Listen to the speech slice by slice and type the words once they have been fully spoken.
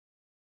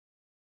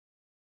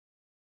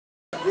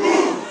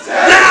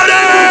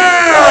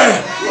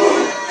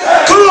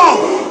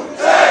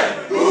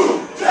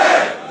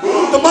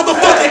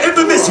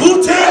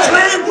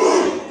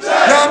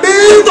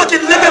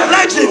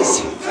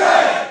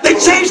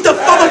He's the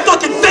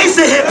motherfucking face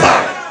of hip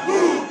hop.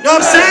 You know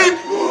what I'm saying?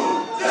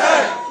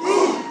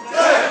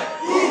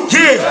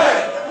 Yeah.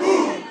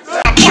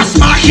 I bust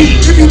my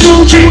heat. If you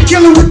don't, you a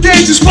killer with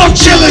dangerous, fuck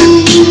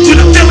chillin'. With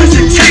the feelings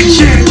and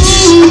tensions.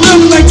 I'm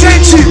living like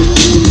tension.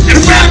 And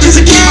rap is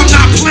a game, I'm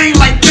not playing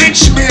like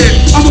Benjamin.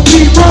 I'm a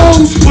Pete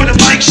Rose With a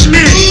Mike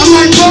Schmidt. I'm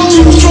like Rose,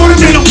 you shorter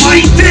They than don't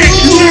white dick.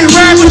 you can't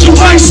rap with your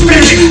white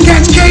spit.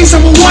 Catch case,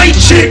 I'm a white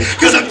chick.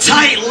 Cause I'm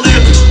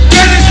tight-lipped.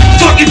 Get it?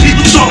 Fucking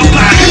people talk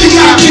about it. If you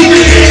got people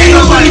here, ain't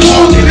nobody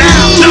walking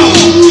out. No,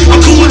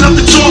 I'm cool enough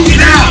to talk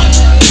it out.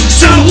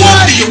 So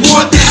What? do you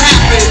want to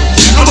happen?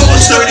 I'm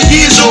almost 30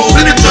 years old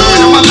and a third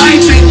of my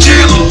life in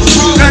jail.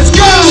 Let's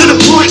go. To the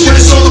point where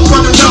it's all I'm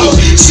gonna know.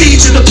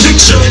 Seeds in the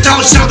picture, now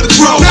it's time to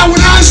grow. Now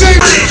when I say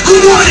Who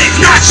want it?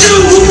 Not you.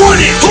 Who want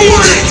it? Who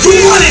want it? Who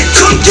want it?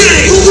 Come get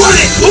it. Who want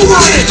it? Who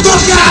want it?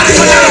 fuck out of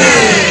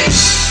here,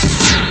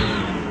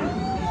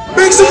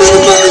 make some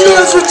motherfucking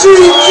noise for G.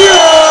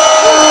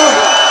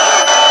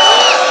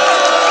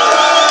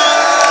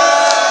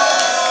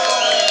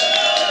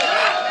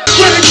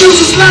 When the juice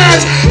is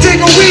last,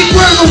 take a week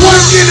worth of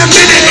work in a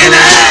minute and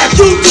a half.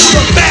 You do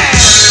the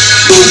fast.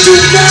 Move too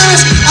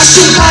fast, I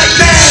shoot like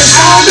mad.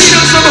 All me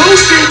on some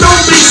hosting,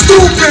 don't be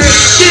Stupid.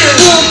 Yeah.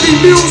 Funky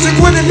music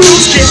when the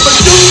news get for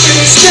stupid.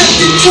 Except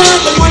in time,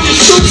 but when the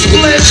soup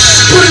split,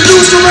 put a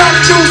noose around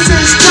the noose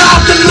and stop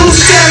the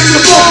loose ends.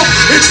 The ball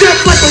is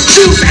just like a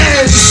juice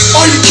ends.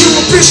 Are you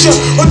Cuban Bishop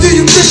or do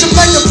you bishop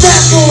like the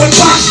fat boy?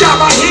 Pop shot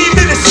my heat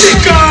in the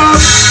stick up.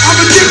 I'm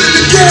addicted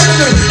to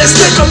gambling. Let's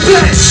take a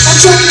bet. I'm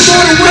talking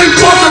more than weight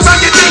Pause bars. if I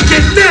can make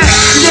it next.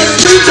 Yeah, the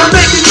Need to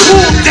make it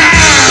cool down.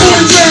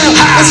 Cool down.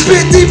 I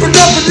spit deep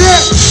enough in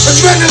that.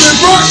 Adrenaline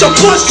rush. The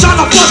push trying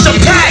to bust a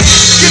pack.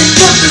 Get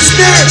fucked and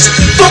snatched.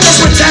 Fuck a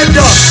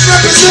pretender.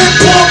 Represent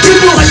Poor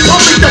people like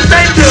public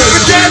defenders.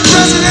 the dead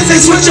presidents. They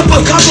switch up a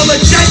couple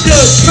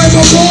agendas. Make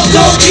a ball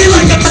go. Low key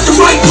like I'm at the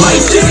right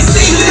place. This is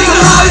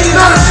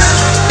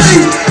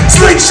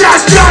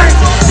Slingshots giant,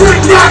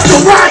 brick rocks the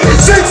riot,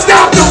 six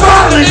stop the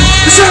violence.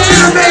 The second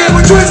of man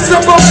with twins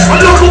up on a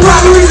local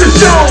robbery's a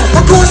show.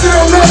 Of course they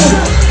don't level.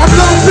 I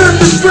blow them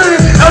to spin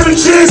every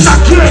chance I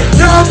get.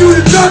 Now I do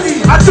the Dougie,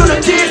 I do the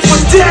dance for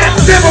death.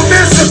 never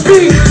miss a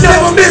beat,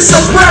 never miss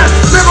a breath,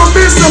 never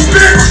miss a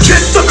bit.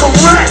 Get the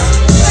correct.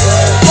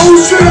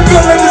 Always treat a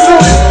girl like it's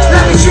on it.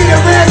 Let me treat a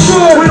man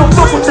good. We don't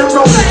fuck with them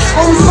rolling.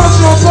 Always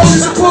function on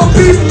police and pull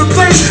people in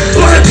place.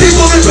 Putting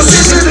people in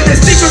positions and the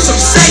secrets of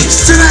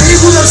safes. Till I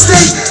equal up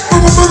state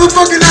from a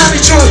motherfucking army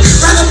truck.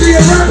 Rather be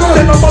a rapper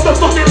Than a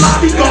motherfucking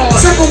lobby guard.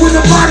 simple with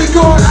a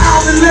bodyguard I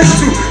don't relate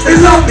to. They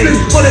love me.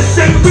 For the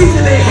same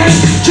reason they hate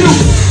you.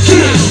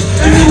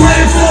 Yeah, and you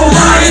waiting for a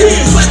riot.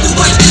 It's like the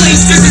right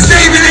place. This is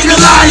David and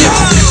Goliath.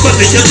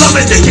 Whether you love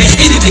it, they get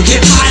hate it, they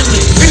get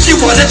violent. If you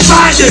wanna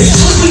try this,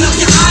 open up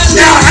your eyes.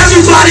 Now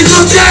everybody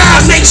look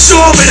down. Make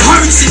sure it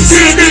hurts and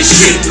tear this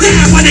shit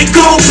down when it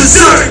go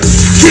berserk.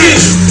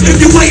 Yeah, if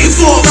you're waiting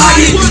for a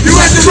riot, you're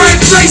at the right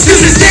place.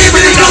 This is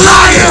David and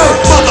Goliath.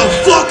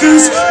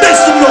 Motherfuckers, make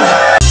some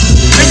noise.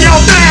 And yo,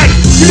 man,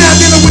 You're now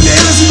dealing with the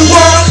illness in the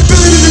world.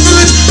 Village in the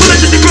village, bullet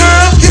to the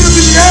girl. give it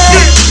to the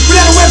air.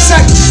 Without a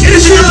website, It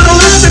is you that don't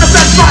listen to the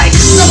best fight.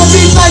 never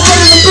be like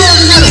ready to burn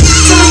together.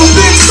 Son of a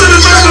bitch, Son of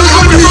a bitch,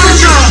 come to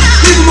furniture.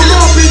 leave him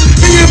alone, bitch,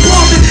 in your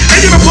apartment. In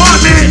your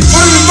apartment,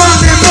 One of the fine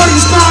man, buddy,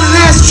 is found an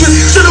ass trip.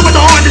 should've with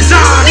the hard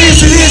design.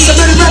 Answer this, I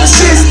better rather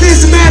sense this,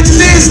 imagine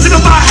this. Live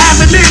about half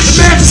an inch.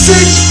 Imagine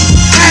six,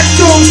 half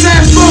toes,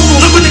 half vocal.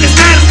 Look what niggas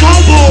mad as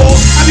combo.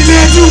 I be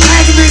mad too,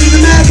 aggravated,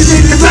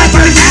 imaginated, The black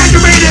man is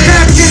aggravated.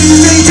 navigating the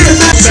name to the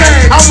map.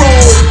 I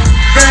roll,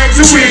 bags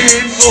to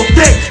win. All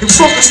day, and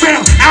fuck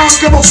around. I don't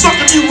give a fuck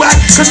if you act,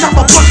 cause I'm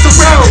a bust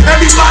around.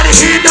 Everybody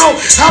here know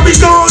how we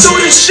gon' do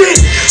this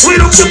shit. We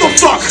don't give a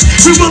fuck.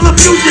 We will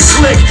abuse your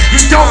clique.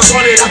 You don't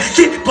want it, I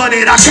get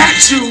butted, I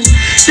catch you.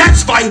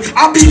 That's right,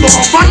 I'll be more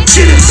right,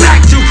 get it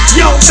back to.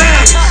 Yo,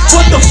 man,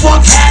 what the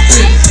fuck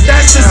happened?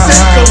 That's just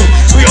simple.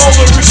 We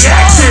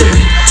overreacted.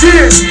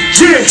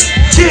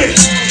 Yeah.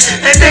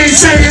 And they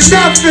saying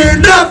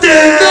nothing.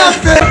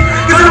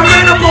 Cause I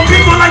ran up on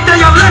people like they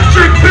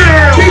electric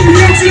bill.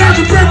 KBNC has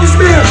a breakfast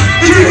meal.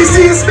 The BBC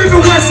is Smith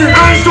 & Wesson.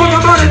 I ain't talking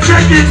about a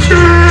check-in still.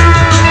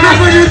 Knock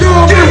on your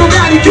door,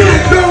 everybody get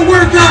it, no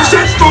workout.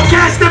 Chest for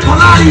cast and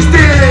Pilates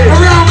did.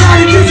 Around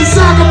body kids and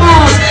soccer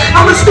balls.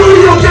 I'm a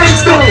studio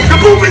gangster. The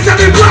booth is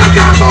every block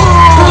I'm on.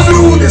 Causing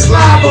who this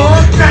live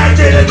on. Bad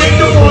day to day,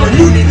 the one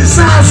You need the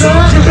size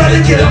up. you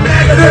better get a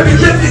mag of every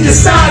lift in your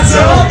sides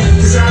up.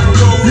 Cause I don't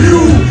know you,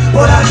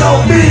 but I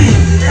know me.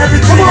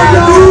 Everything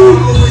I do,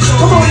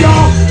 come on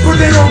y'all, put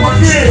it on my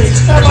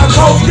kids. And my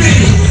coat me.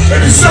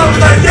 If you something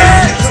like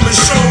that, come and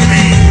show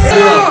me.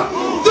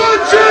 The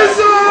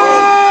Chisel!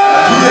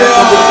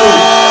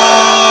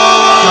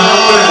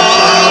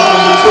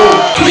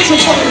 Put your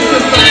fucking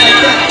fist back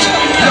like that.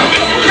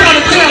 Count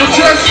it down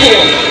just for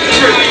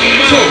 3,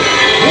 2,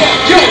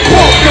 1. Yo,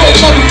 pump your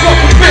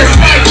motherfucking fist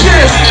like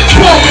this.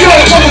 Pump your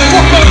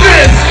motherfucking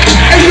fist.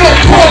 Hey, yo,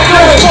 pump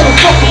your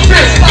motherfucking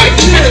fist like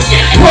this.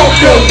 Pump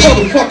your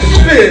motherfucking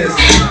fist.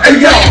 Hey,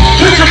 yo,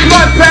 put your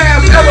blood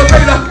pass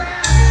elevator.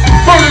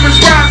 Burn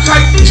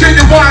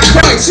genuine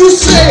Christ. You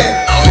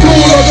said,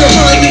 pull up the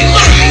honey.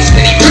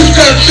 It's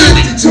that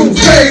 52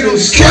 fatal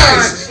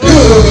strikes.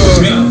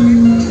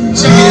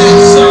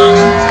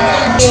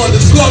 On the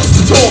slugs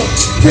to talk.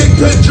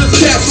 Kingpin just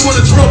castle on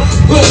the drum.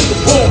 Blow the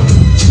horn.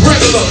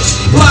 Regular.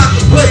 Block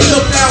the blade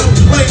up now.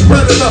 Blade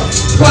predator.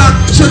 Block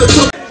should have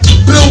took.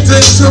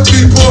 Building to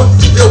people.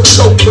 Yo,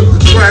 choke with the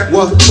track.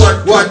 What?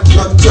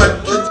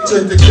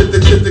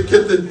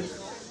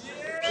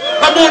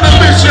 I'm on a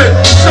mission.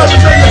 Show me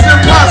that it's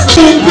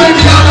impossible. Ooh,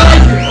 baby, I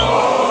like it.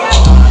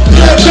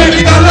 Yeah,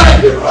 baby, I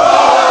like it.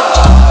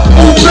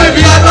 Ooh,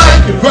 baby, I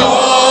like it, bro.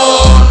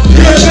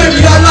 Yeah,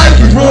 baby, I like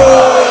it, bro.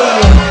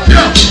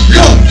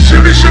 Yo,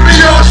 shimmy, shimmy,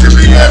 y'all,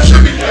 shimmy, yeah,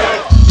 shimmy.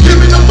 Give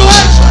me the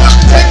blood, so I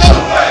can take up.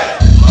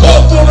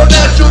 Off on a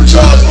national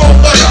charge, all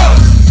night.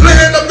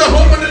 Land up the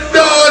home of the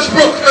Dodge,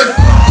 Brooklyn.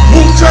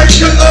 Wu-Tang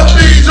Killer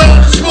bees on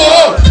the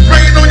small.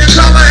 Rain on your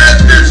collar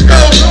and disco.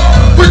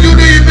 But you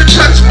didn't even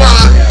touch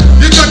mine.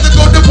 You got to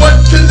go to one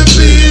killer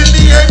bee in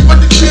the end, but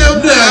the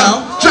kill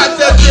now. Drop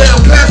that down,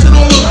 pass it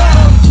on them.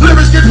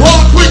 Lyrics get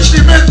hard, quick,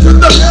 she meant to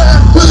the.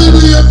 Put it in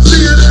the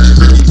MC and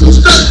then 52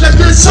 stunts that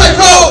get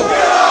psycho.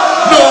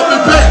 No, I'll be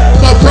back.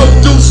 My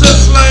producer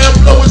slam,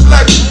 blow his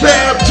like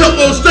bam.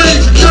 Jump on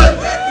stage and cut.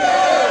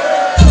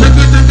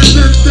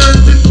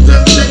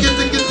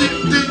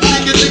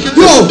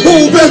 Yo,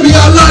 oh baby,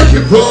 I like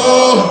it, bro.